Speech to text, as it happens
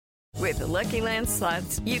With the Lucky Land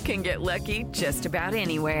Slots, you can get lucky just about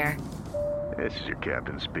anywhere. This is your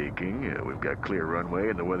captain speaking. We've got clear runway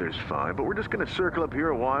and the weather's fine, but we're just going to circle up here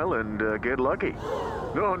a while and get lucky.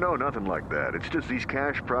 No, nothing like that. It's just these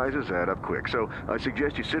cash prizes add up quick. So I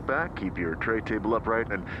suggest you sit back, keep your tray table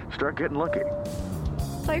upright, and start getting lucky.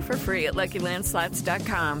 Play for free at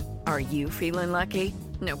LuckyLandSlots.com. Are you feeling lucky?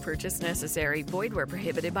 No purchase necessary. Void where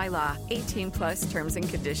prohibited by law. 18 plus terms and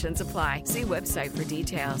conditions apply. See website for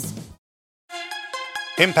details.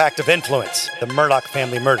 Impact of Influence, the Murdaugh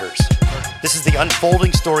family murders. This is the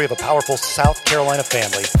unfolding story of a powerful South Carolina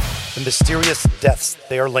family, the mysterious deaths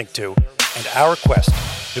they are linked to, and our quest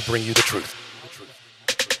to bring you the truth.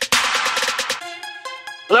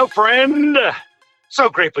 Hello, friend. So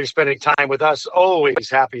grateful you're spending time with us.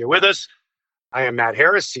 Always happy you're with us. I am Matt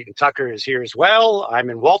Harris. Seton Tucker is here as well.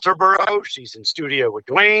 I'm in Walterboro. She's in studio with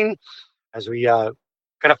Dwayne as we kind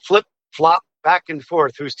of flip-flop back and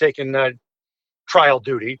forth who's taking trial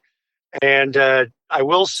duty. And I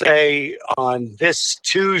will say on this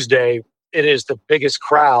Tuesday, it is the biggest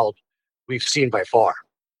crowd we've seen by far.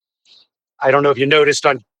 I don't know if you noticed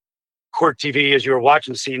on Court TV as you were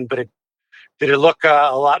watching Seton, but did it look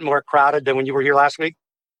a lot more crowded than when you were here last week?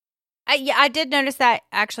 Yeah, I did notice that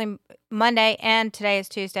actually Monday and today is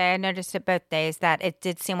Tuesday. I noticed it both days that it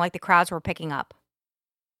did seem like the crowds were picking up.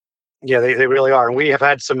 Yeah, they really are. And we have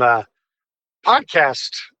had some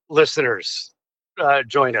podcast listeners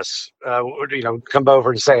join us, come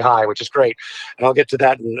over and say hi, which is great. And I'll get to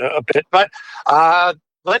that in a bit. But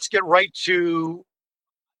let's get right to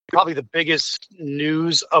probably the biggest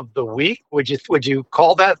news of the week. Would you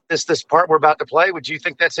call that this part we're about to play? Would you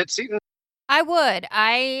think that's it, Seton? I would.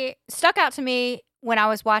 I stuck out to me when I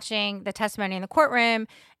was watching the testimony in the courtroom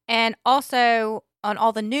and also on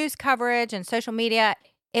all the news coverage and social media.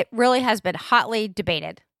 It really has been hotly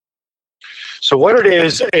debated. So what it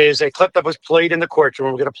is a clip that was played in the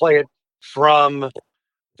courtroom. We're going to play it from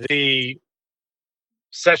the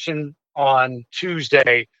session on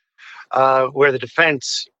Tuesday where the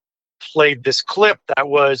defense played this clip that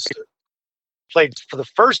was played for the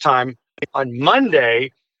first time on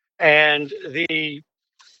Monday. And the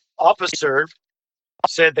officer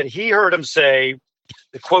said that he heard him say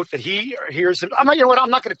the quote that he hears him. I'm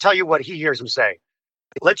not going to tell you what he hears him say.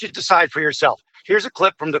 Let you decide for yourself. Here's a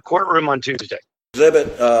clip from the courtroom on Tuesday.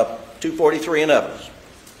 Exhibit 243 and evidence.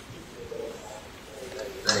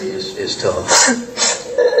 It's tough.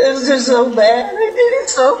 It's just so bad. They did it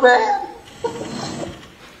so bad.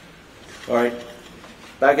 All right.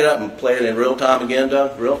 Back it up and play it in real time again,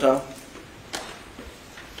 Doug. Real time.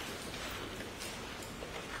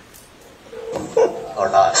 Or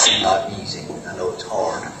not easy. I know it's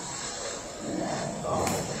hard.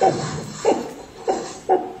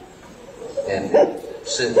 And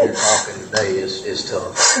sitting here talking today is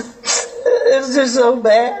tough. It's just so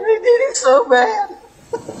bad. They did it so bad.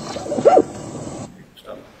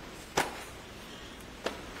 Stop.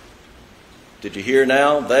 Did you hear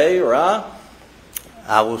now, they or I?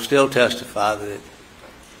 I will still testify that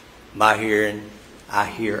my hearing, I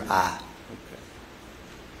hear I.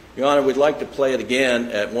 Your Honor, we'd like to play it again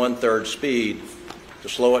at 1/3 speed to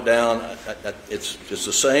slow it down. It's just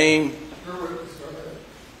the same.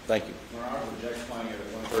 Thank you. Your Honor, the judge playing it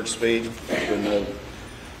at 1/3 speed. With no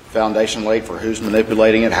foundation laid for who's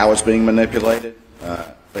manipulating it, how it's being manipulated.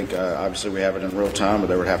 I think obviously we have it in real time, but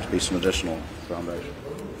there would have to be some additional foundation.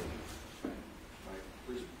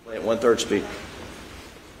 Please play at 1/3 speed.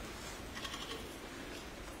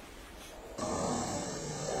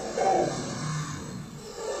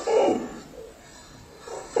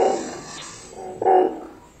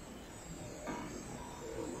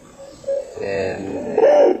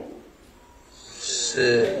 And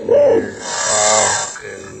sitting here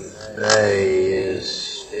talking today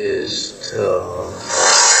is tough.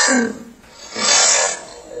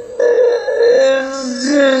 It's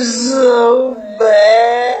just so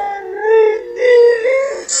bad. They did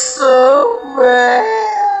it so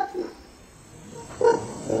bad.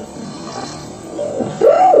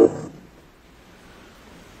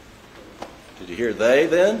 Did you hear they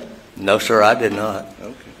then? No, sir, I did not.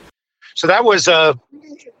 Okay. So that was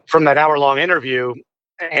from that hour-long interview,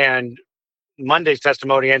 and Monday's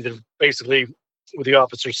testimony ended basically with the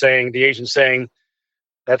officer saying, the agent saying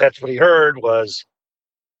that that's what he heard was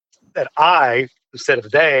that I, instead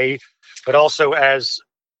of they, but also as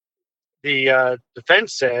the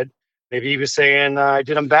defense said, maybe he was saying I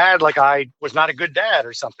did him bad, like I was not a good dad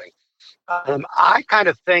or something. I kind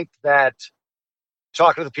of think that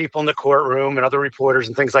talking to the people in the courtroom and other reporters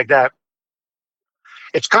and things like that,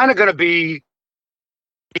 it's kind of going to be,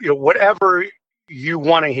 whatever you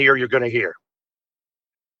want to hear, you're going to hear.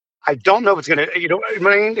 I don't know if it's going to, you know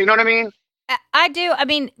what I mean? I do. I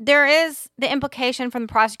mean, there is the implication from the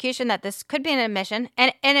prosecution that this could be an admission,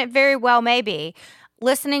 and it very well may be.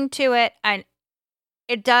 Listening to it, and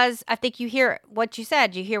it does, I think you hear what you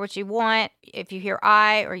said. You hear what you want. If you hear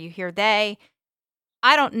I or you hear they,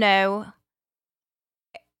 I don't know.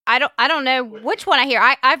 I don't know which one I hear.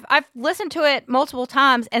 I've listened to it multiple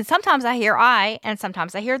times, and sometimes I hear I, and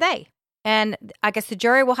sometimes I hear they. And I guess the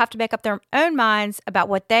jury will have to make up their own minds about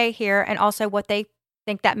what they hear and also what they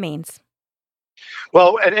think that means.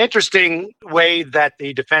 Well, an interesting way that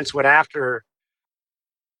the defense went after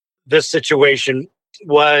this situation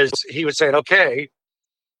was he was saying, okay,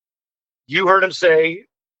 you heard him say,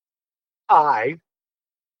 I.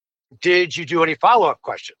 Did you do any follow-up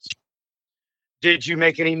questions? Did you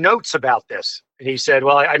make any notes about this? And he said,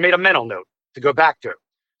 well, I made a mental note to go back to it.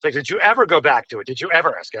 It's like, did you ever go back to it? Did you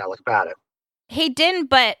ever ask Alec about it? He didn't,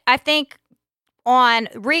 but I think on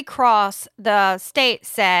recross, the state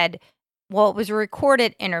said, well, it was a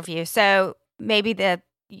recorded interview, so maybe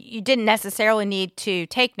you didn't necessarily need to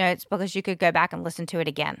take notes because you could go back and listen to it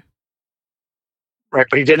again. Right,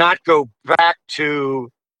 but he did not go back to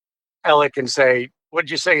Alec and say, what did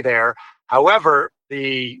you say there? However,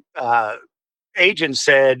 the agent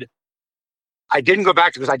said, I didn't go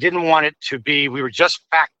back to because I didn't want it to be, we were just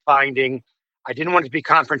fact-finding. I didn't want it to be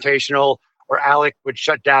confrontational or Alec would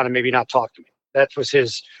shut down and maybe not talk to me. That was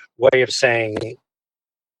his way of saying,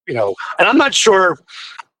 you know, and I'm not sure,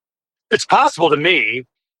 it's possible to me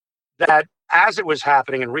that as it was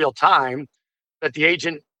happening in real time, that the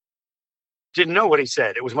agent didn't know what he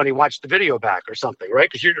said. It was when he watched the video back or something, right?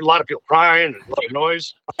 Because you hear a lot of people crying and a lot of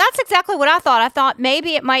noise. That's exactly what I thought. I thought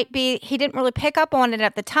maybe it might be he didn't really pick up on it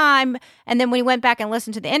at the time. And then when he went back and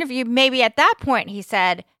listened to the interview, maybe at that point he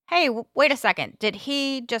said, hey, wait a second. Did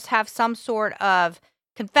he just have some sort of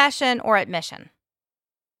confession or admission?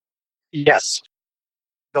 Yes.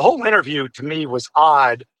 The whole interview to me was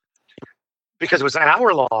odd because it was an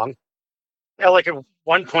hour long. Alec at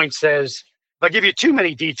one point says, if I give you too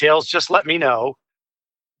many details, just let me know.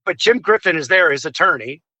 But Jim Griffin is there, his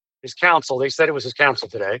attorney, his counsel. They said it was his counsel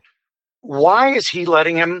today. Why is he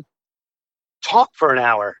letting him talk for an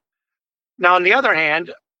hour? Now, on the other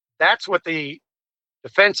hand, that's what the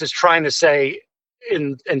defense is trying to say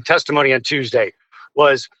in testimony on Tuesday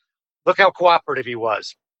was, look how cooperative he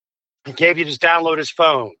was. He gave you to just download his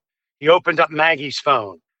phone. He opened up Maggie's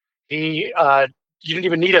phone. You didn't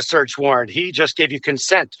even need a search warrant. He just gave you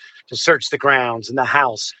consent to search the grounds and the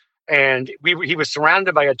house. And he was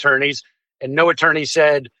surrounded by attorneys, and no attorney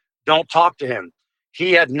said, don't talk to him.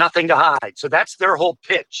 He had nothing to hide. So that's their whole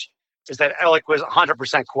pitch, is that Alec was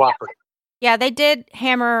 100% cooperative. Yeah, they did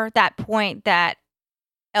hammer that point that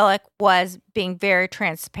Alec was being very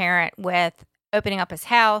transparent with opening up his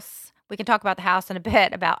house. We can talk about the house in a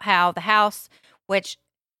bit, about how the house, which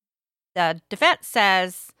the defense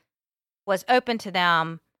says was open to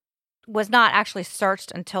them, was not actually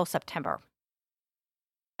searched until September.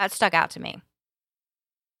 That stuck out to me.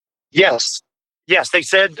 Yes, they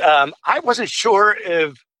said, I wasn't sure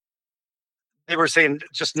if they were saying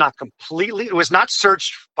just not completely. It was not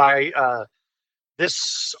searched by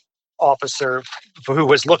this officer who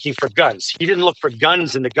was looking for guns. He didn't look for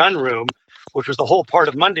guns in the gun room, which was the whole part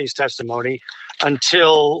of Monday's testimony,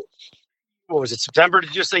 until, what was it, September?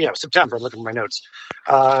 Did you say? Yeah, September. I'm looking at my notes.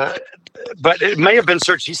 But it may have been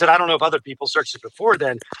searched. He said, I don't know if other people searched it before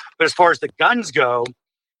then. But as far as the guns go,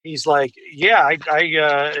 he's like, yeah,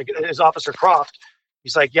 as Officer Croft,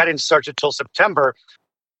 he's like, yeah, I didn't search it till September.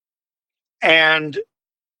 And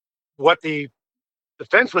what the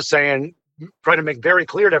defense was saying, trying to make very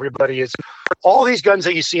clear to everybody, is all these guns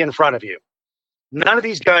that you see in front of you, none of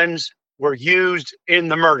these guns were used in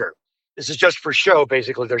the murder. This is just for show,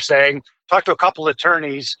 basically, they're saying. Talked to a couple of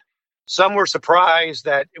attorneys. Some were surprised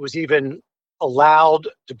that it was even allowed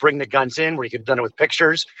to bring the guns in, where you could have done it with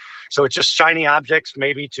pictures. So it's just shiny objects,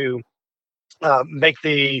 maybe to make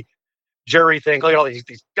the jury think, look at all these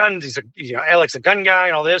guns. These are, Alec's a gun guy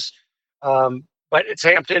and all this. But it's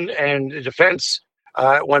Hampton, and the defense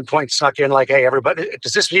at one point snuck in like, hey, everybody,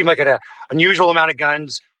 does this seem like an unusual amount of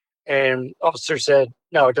guns? And officer said,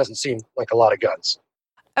 no, it doesn't seem like a lot of guns.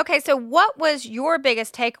 Okay, so what was your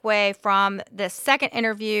biggest takeaway from the second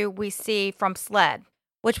interview we see from SLED,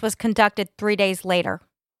 which was conducted 3 days later?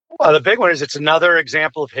 Well, the big one is it's another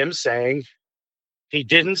example of him saying he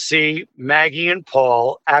didn't see Maggie and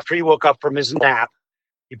Paul after he woke up from his nap.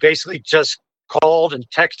 He basically just called and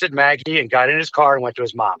texted Maggie and got in his car and went to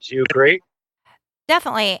his mom's. You agree?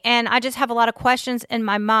 Definitely. And I just have a lot of questions in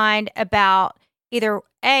my mind about either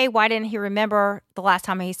A, why didn't he remember the last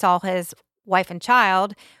time he saw his wife and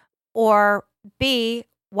child, or B,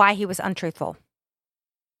 why he was untruthful.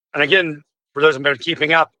 And again, for those who have been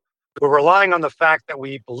keeping up, we're relying on the fact that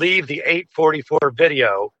we believe the 844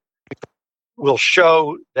 video will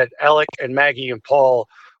show that Alec and Maggie and Paul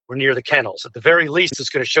were near the kennels. At the very least, it's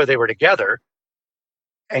going to show they were together.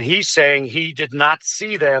 And he's saying he did not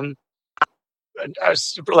see them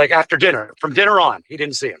like after dinner. From dinner on, he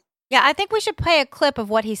didn't see him. Yeah, I think we should play a clip of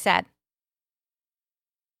what he said.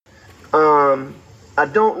 I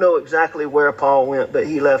don't know exactly where Paul went, but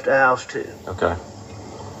he left the house too. Okay.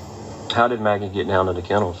 How did Maggie get down to the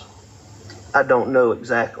kennels? I don't know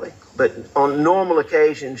exactly. But on normal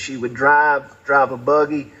occasions, she would drive a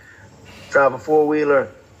buggy, drive a four-wheeler,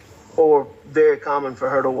 or very common for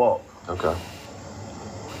her to walk. Okay.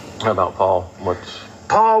 How about Paul?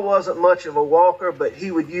 Paul wasn't much of a walker, but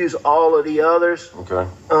he would use all of the others. Okay.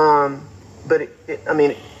 But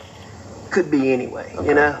it could be anyway, okay.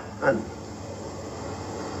 You know?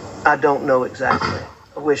 I don't know exactly.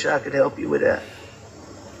 I wish I could help you with that.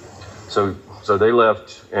 So they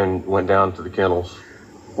left and went down to the kennels.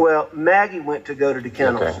 Well, Maggie went to go to the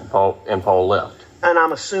kennels. Okay. Paul left. And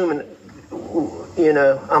I'm assuming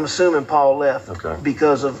Paul left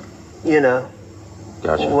because of,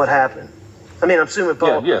 Gotcha. what happened. I mean, I'm assuming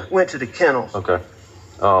Paul went to the kennels. Okay.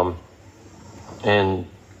 And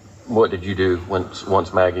what did you do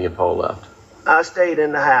once Maggie and Paul left? I stayed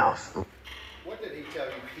in the house. What did he tell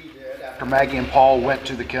you he did after Maggie and Paul went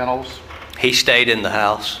to the kennels? He stayed in the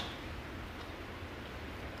house.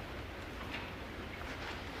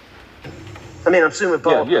 I mean, I'm assuming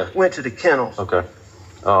Paul went to the kennels. Okay.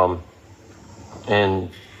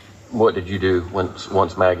 And what did you do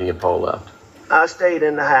once Maggie and Paul left? I stayed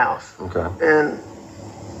in the house. Okay. And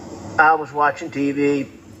I was watching TV,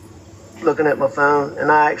 looking at my phone,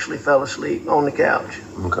 and I actually fell asleep on the couch.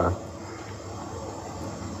 Okay.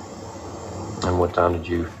 And what time did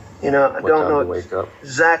you? I don't know wake up?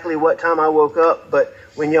 Exactly what time I woke up, but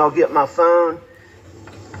when y'all get my phone,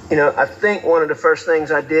 I think one of the first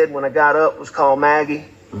things I did when I got up was call Maggie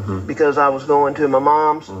because I was going to my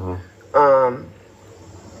mom's.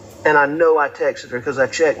 And I know I texted her because I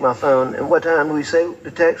checked my phone. And what time did we say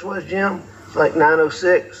the text was, Jim? Like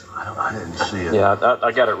 9:06? I didn't see it. Yeah,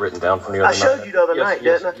 I got it written down from the other night. I showed you the other night,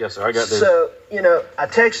 didn't I? Yes, sir. I got this. So, I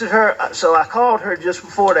texted her. So I called her just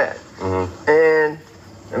before that. And,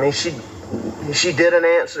 I mean, she didn't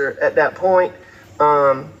answer at that point.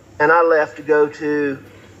 And I left to go to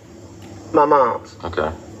my mom's.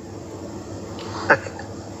 Okay.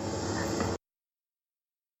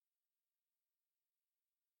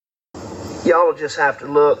 Y'all will just have to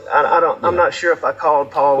look. I'm not sure if I called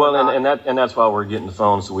Paul. Well, or not. and that's why we're getting the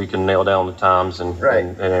phone so we can nail down the times and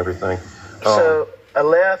everything. So I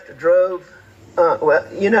left, drove. I'm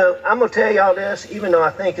gonna tell y'all this, even though I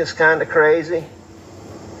think it's kind of crazy.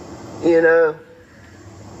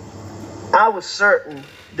 I was certain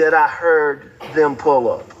that I heard them pull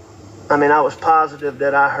up. I mean, I was positive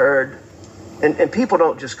that I heard, and people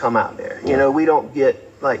don't just come out there. We don't get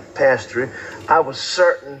like passed through. I was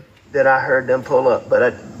certain that I heard them pull up,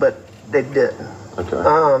 but they didn't. Okay.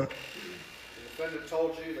 The defendant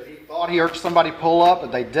told you that he thought he heard somebody pull up,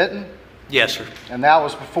 but they didn't? Yes, sir. And that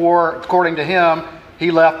was before, according to him, he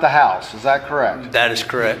left the house. Is that correct? That is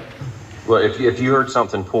correct. Well, if you heard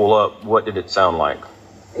something pull up, what did it sound like?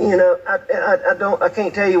 I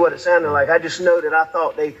can't tell you what it sounded like. I just know that I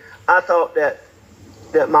thought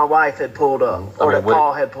that my wife had pulled up, or that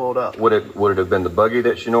Paul had pulled up. Would it have been the buggy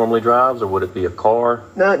that she normally drives, or would it be a car?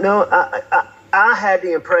 No. I had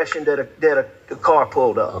the impression that a car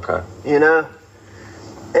pulled up. Okay.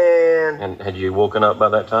 And had you woken up by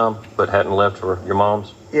that time, but hadn't left for your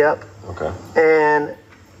mom's? Yep. Okay.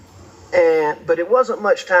 But it wasn't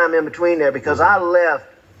much time in between there because I left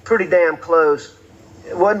pretty damn close.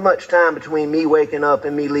 It wasn't much time between me waking up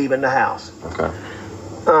and me leaving the house. Okay.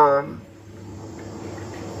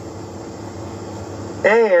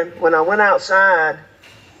 And when I went outside,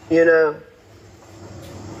 there's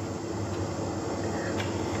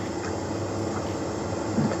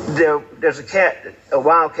a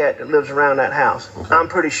wild cat that lives around that house. Okay. I'm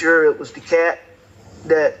pretty sure it was the cat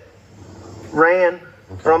that ran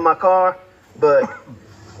from my car, but,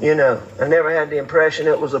 I never had the impression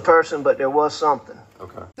it was a person, but there was something.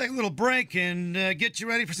 Okay. Take a little break and get you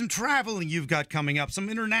ready for some traveling you've got coming up, some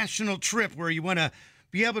international trip where you want to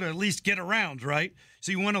be able to at least get around, right?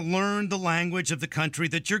 So you want to learn the language of the country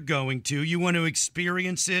that you're going to. You want to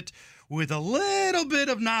experience it with a little bit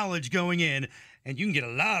of knowledge going in. And you can get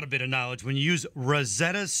a lot of bit of knowledge when you use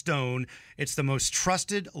Rosetta Stone. It's the most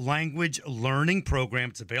trusted language learning program.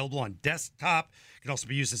 It's available on desktop, It can also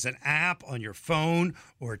be used as an app on your phone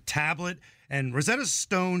or tablet. And Rosetta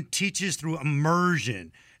Stone teaches through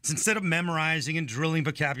immersion. It's instead of memorizing and drilling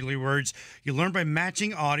vocabulary words, you learn by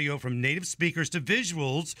matching audio from native speakers to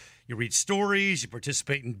visuals. You read stories, you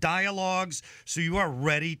participate in dialogues, so you are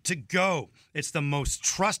ready to go. It's the most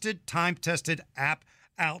trusted, time-tested app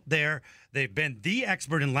out there. They've been the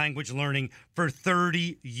expert in language learning for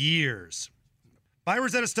 30 years. Buy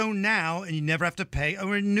Rosetta Stone now, and you never have to pay a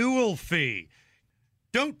renewal fee.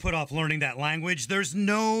 Don't put off learning that language. There's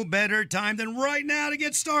no better time than right now to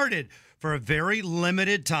get started. For a very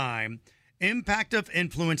limited time, Impact of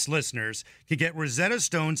Influence listeners can get Rosetta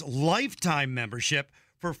Stone's lifetime membership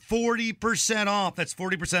for 40% off. That's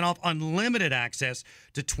 40% off unlimited access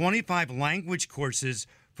to 25 language courses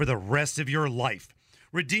for the rest of your life.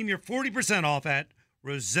 Redeem your 40% off at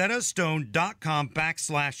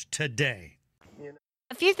rosettastone.com/today.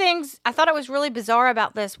 A few things I thought it was really bizarre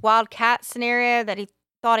about this wild cat scenario, that he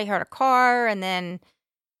thought he heard a car and then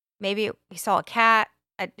maybe he saw a cat.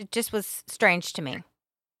 It just was strange to me.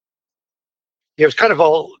 It was kind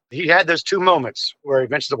of he had those two moments where he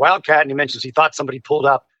mentions the wildcat and he mentions he thought somebody pulled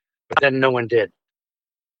up, but then no one did.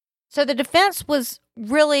 So the defense was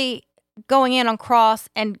really going in on cross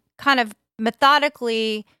and kind of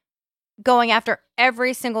methodically going after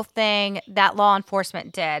every single thing that law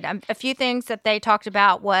enforcement did. A few things that they talked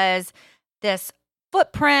about was this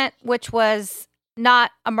footprint, which was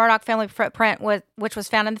not a Murdaugh family footprint, which was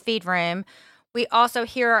found in the feed room. We also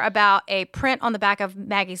hear about a print on the back of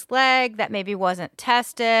Maggie's leg that maybe wasn't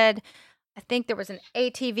tested. I think there was an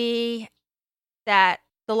ATV that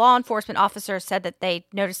the law enforcement officer said that they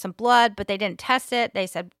noticed some blood, but they didn't test it. They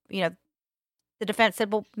said, the defense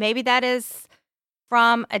said, well, maybe that is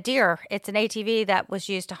from a deer. It's an ATV that was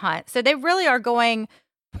used to hunt. So they really are going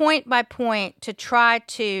point by point to try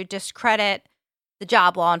to discredit the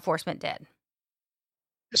job law enforcement did.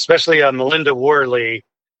 Especially Melinda Worley,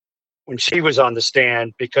 when she was on the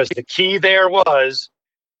stand, because the key there was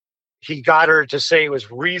he got her to say it was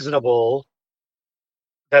reasonable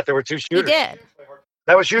that there were two shooters. He did.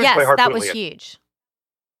 That was huge. Yes, by Harpoon that was Elliott. huge.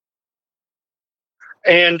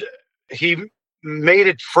 And he made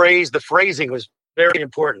it the phrasing was very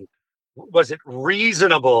important. Was it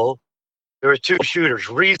reasonable? There were two shooters.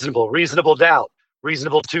 Reasonable doubt,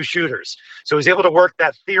 reasonable two shooters. So he was able to work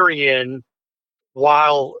that theory in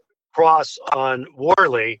while cross on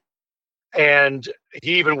Worley. And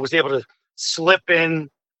he even was able to slip in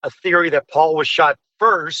a theory that Paul was shot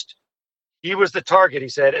first. He was the target, he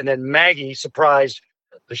said, and then Maggie surprised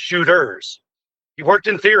the shooters. He worked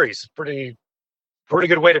in theories. Pretty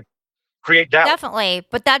good way to create doubt. Definitely,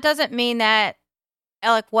 but that doesn't mean that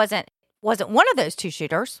Alec wasn't one of those two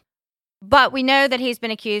shooters. But we know that he's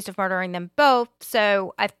been accused of murdering them both,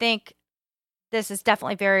 so I think this is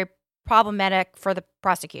definitely very problematic for the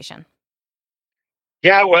prosecution.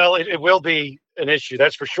 Yeah, well, it will be an issue,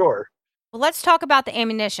 that's for sure. Well, let's talk about the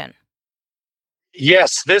ammunition.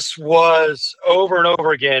 Yes, this was over and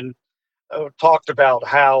over again talked about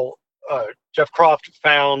how Jeff Croft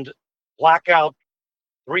found Blackout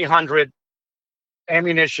 300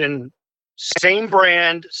 ammunition, same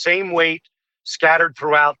brand, same weight, scattered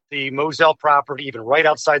throughout the Moselle property, even right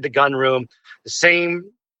outside the gun room. The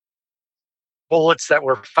same bullets that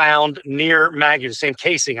were found near Maggie, the same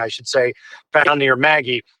casing, I should say, found near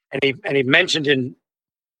Maggie. And he mentioned in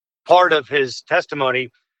part of his testimony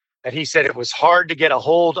that he said it was hard to get a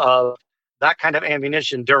hold of that kind of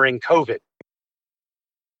ammunition during COVID.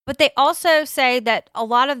 But they also say that a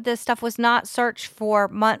lot of this stuff was not searched for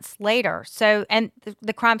months later. So, and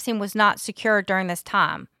the crime scene was not secured during this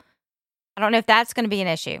time. I don't know if that's going to be an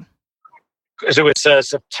issue. Because it was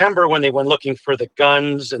September when they went looking for the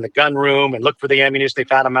guns in the gun room and looked for the ammunition. They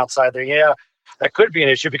found them outside there. Yeah, that could be an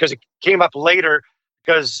issue because it came up later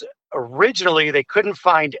because originally they couldn't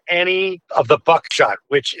find any of the buckshot,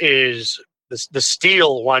 which is the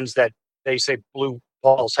steel ones that they say blew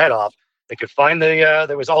Paul's head off. They could find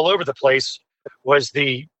that was all over the place was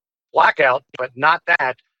the Blackout, but not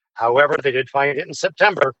that. However, they did find it in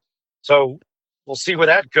September. So we'll see where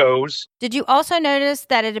that goes. Did you also notice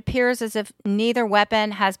that it appears as if neither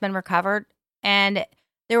weapon has been recovered? And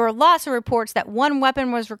there were lots of reports that one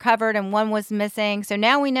weapon was recovered and one was missing. So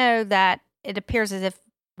now we know that it appears as if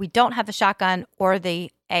we don't have the shotgun or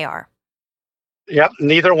the AR. Yep,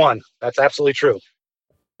 neither one. That's absolutely true.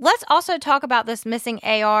 Let's also talk about this missing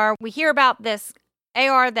AR. We hear about this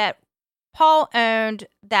AR that Paul owned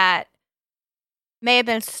that may have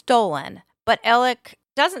been stolen, but Alec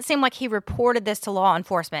doesn't seem like he reported this to law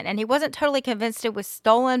enforcement, and he wasn't totally convinced it was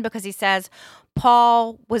stolen because he says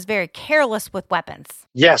Paul was very careless with weapons.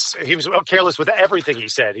 Yes, he was careless with everything he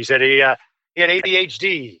said. He said He had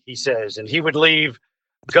ADHD, he says, and he would leave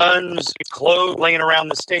guns, clothes laying around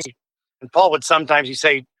the state. And Paul would sometimes, he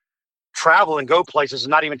say, travel and go places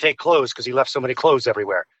and not even take clothes because he left so many clothes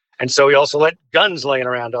everywhere. And so he also let guns laying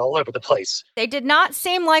around all over the place. They did not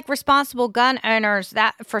seem like responsible gun owners,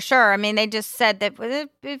 that for sure. I mean, they just said that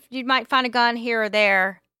if you might find a gun here or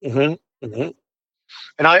there. Mm-hmm. Mm-hmm.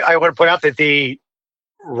 And I want to point out that the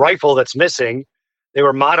rifle that's missing, they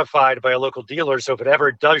were modified by a local dealer. So if it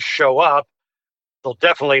ever does show up, they'll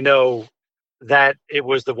definitely know that it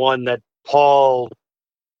was the one that Paul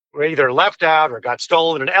either left out or got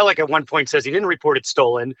stolen. And Alec at one point says he didn't report it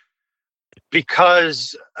stolen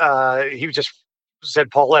because he just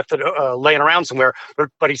said Paul left it laying around somewhere.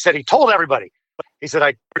 But he said he told everybody. He said,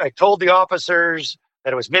 I told the officers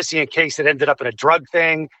that it was missing in case it ended up in a drug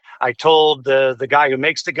thing. I told the guy who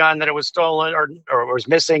makes the gun that it was stolen or was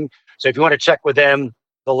missing. So if you want to check with them,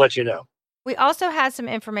 they'll let you know. We also had some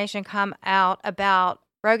information come out about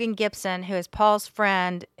Brogan Gibson, who is Paul's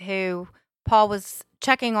friend, who Paul was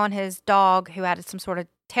checking on his dog who had some sort of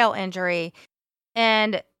tail injury.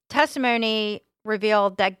 And testimony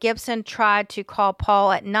revealed that Gibson tried to call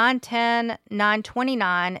Paul at 9:10,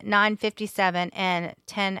 9:29, 9:57, and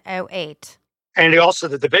 10:08. And also,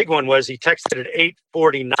 the big one was he texted at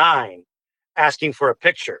 8:49 asking for a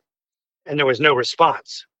picture, and there was no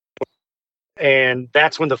response. And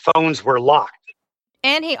that's when the phones were locked.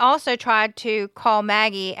 And he also tried to call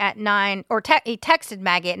Maggie at 9, or he texted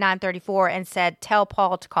Maggie at 9:34 and said, "Tell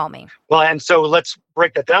Paul to call me." Well, and so let's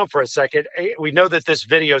break that down for a second. We know that this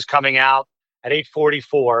video is coming out at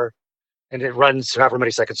 8:44, and it runs however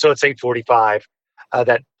many seconds. So it's 8:45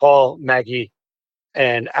 that Paul, Maggie,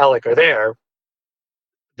 and Alec are there.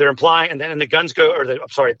 They're implying, and then the guns go,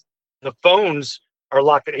 the phones are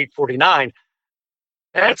locked at 8:49.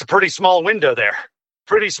 That's a pretty small window there.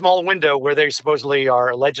 Pretty small window where they supposedly are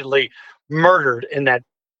allegedly murdered in that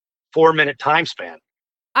 4-minute time span.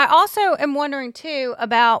 I also am wondering, too,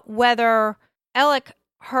 about whether Alec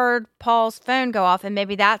heard Paul's phone go off, and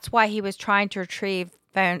maybe that's why he was trying to retrieve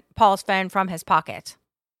Paul's phone from his pocket.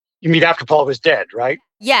 You mean after Paul was dead, right?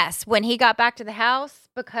 Yes, when he got back to the house,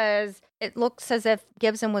 because it looks as if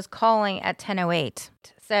Gibson was calling at 10:08.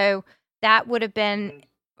 So that would have been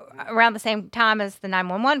around the same time as the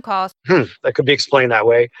 911 calls. That could be explained that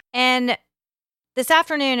way. And this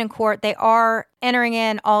afternoon in court, they are entering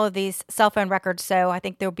in all of these cell phone records, so I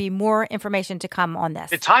think there'll be more information to come on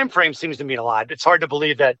this. The time frame seems to mean a lot. It's hard to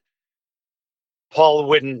believe that Paul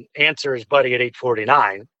wouldn't answer his buddy at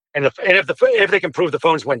 8:49. And if they can prove the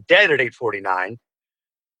phones went dead at 8:49,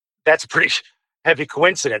 that's a pretty heavy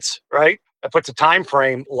coincidence, right? That puts a time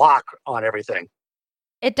frame lock on everything.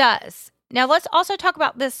 It does. Now, let's also talk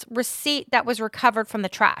about this receipt that was recovered from the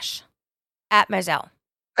trash at Moselle.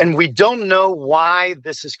 And we don't know why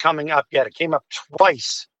this is coming up yet. It came up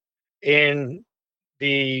twice in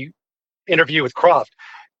the interview with Croft.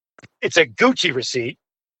 It's a Gucci receipt.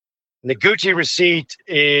 And the Gucci receipt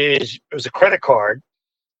was a credit card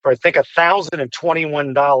for, I think,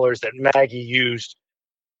 $1,021 that Maggie used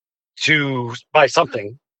to buy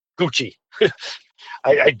something, Gucci.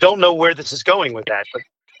 I don't know where this is going with that, but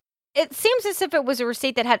it seems as if it was a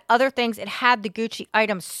receipt that had other things. It had the Gucci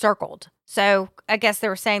items circled. So I guess they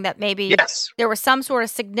were saying that maybe there was some sort of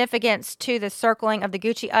significance to the circling of the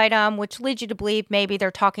Gucci item, which leads you to believe maybe they're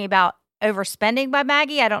talking about overspending by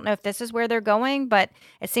Maggie. I don't know if this is where they're going, but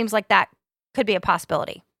it seems like that could be a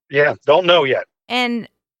possibility. Yeah, don't know yet. And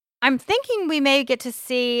I'm thinking we may get to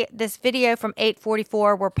see this video from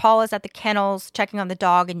 8:44 where Paul is at the kennels checking on the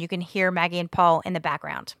dog, and you can hear Maggie and Paul in the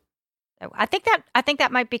background. So I think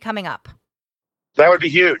that might be coming up. That would be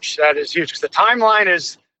huge. That is huge because the timeline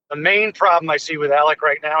is the main problem I see with Alec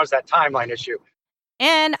right now is that timeline issue.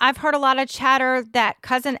 And I've heard a lot of chatter that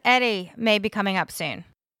Cousin Eddie may be coming up soon.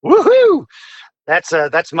 Woohoo! That's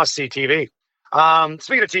must-see TV.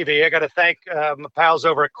 Speaking of TV, I got to thank my pals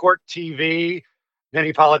over at Court TV,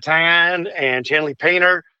 Vinny Politan and Chanley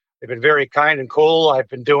Painter. They've been very kind and cool. I've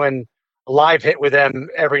been doing a live hit with them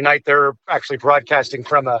every night. They're actually broadcasting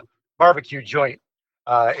from a barbecue joint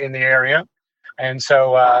in the area. And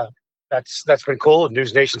so that's been cool.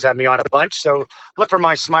 News Nation's had me on a bunch. So look for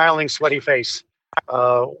my smiling, sweaty face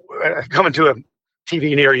coming to a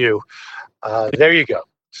TV near you. There you go.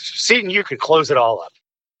 Seton, you can close it all up.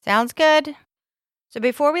 Sounds good. So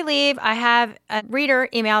before we leave, I have a reader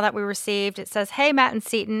email that we received. It says, "Hey, Matt and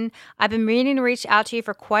Seton, I've been meaning to reach out to you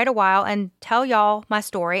for quite a while and tell y'all my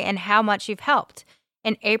story and how much you've helped.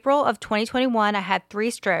 In April of 2021, I had 3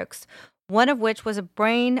 strokes, one of which was a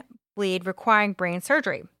brain bleed requiring brain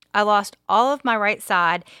surgery. I lost all of my right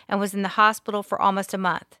side and was in the hospital for almost a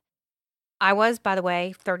month. I was, by the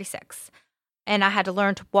way, 36. and I had to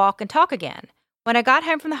learn to walk and talk again. When I got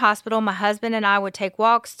home from the hospital, my husband and I would take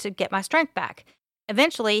walks to get my strength back.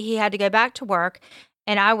 Eventually, he had to go back to work,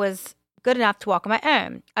 and I was good enough to walk on my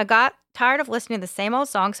own. I got tired of listening to the same old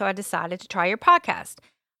song, so I decided to try your podcast.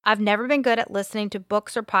 I've never been good at listening to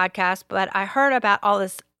books or podcasts, but I heard about all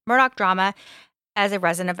this Murdaugh drama as a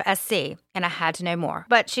resident of SC, and I had to know more.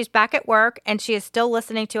 But she's back at work, and she is still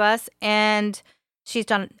listening to us, and she's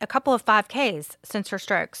done a couple of 5Ks since her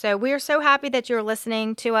stroke. So we are so happy that you're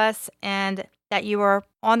listening to us and that you are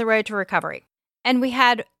on the road to recovery. And we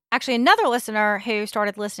had actually another listener who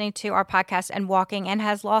started listening to our podcast and walking and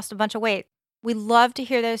has lost a bunch of weight. We love to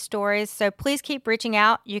hear those stories, so please keep reaching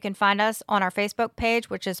out. You can find us on our Facebook page,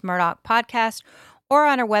 which is Murdaugh Podcast, or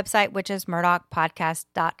on our website, which is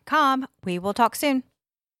murdaughpodcast.com. We will talk soon.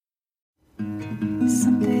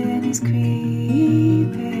 Something is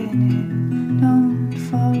creeping, don't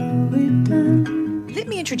follow it down. Let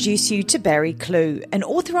me introduce you to Barry Clew, an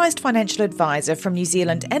authorised financial advisor from New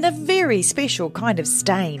Zealand and a very special kind of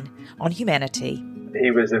stain on humanity. He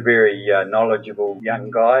was a very knowledgeable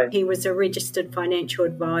young guy. He was a registered financial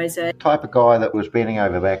advisor. Type of guy that was bending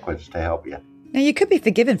over backwards to help you. Now, you could be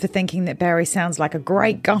forgiven for thinking that Barry sounds like a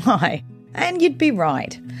great guy. And you'd be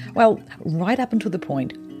right. Well, right up until the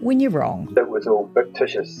point when you're wrong. It was all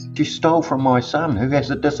fictitious. She stole from my son, who has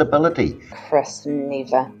a disability. Chris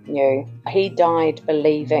never knew. He died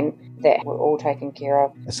believing that we're all taken care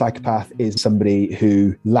of. A psychopath is somebody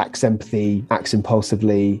who lacks empathy, acts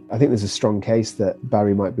impulsively. I think there's a strong case that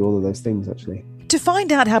Barry might be all of those things, actually. To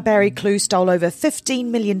find out how Barry Clew stole over $15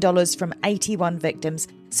 million from 81 victims,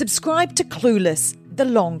 subscribe to Clueless, the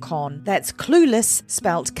long con. That's Clueless,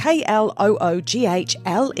 spelt Klooghless.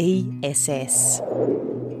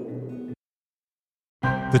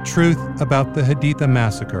 The truth about the Haditha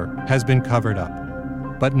massacre has been covered up,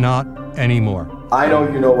 but not anymore. I know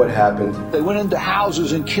you know what happened. They went into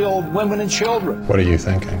houses and killed women and children. What are you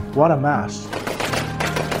thinking? What a mess.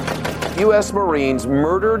 U.S. Marines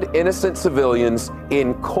murdered innocent civilians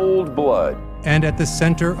in cold blood. And at the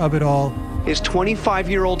center of it all is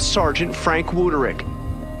 25-year-old Sergeant Frank Wuterick.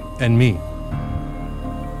 And me.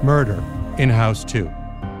 Murder in House 2.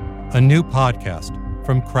 A new podcast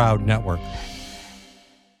from Crowd Network.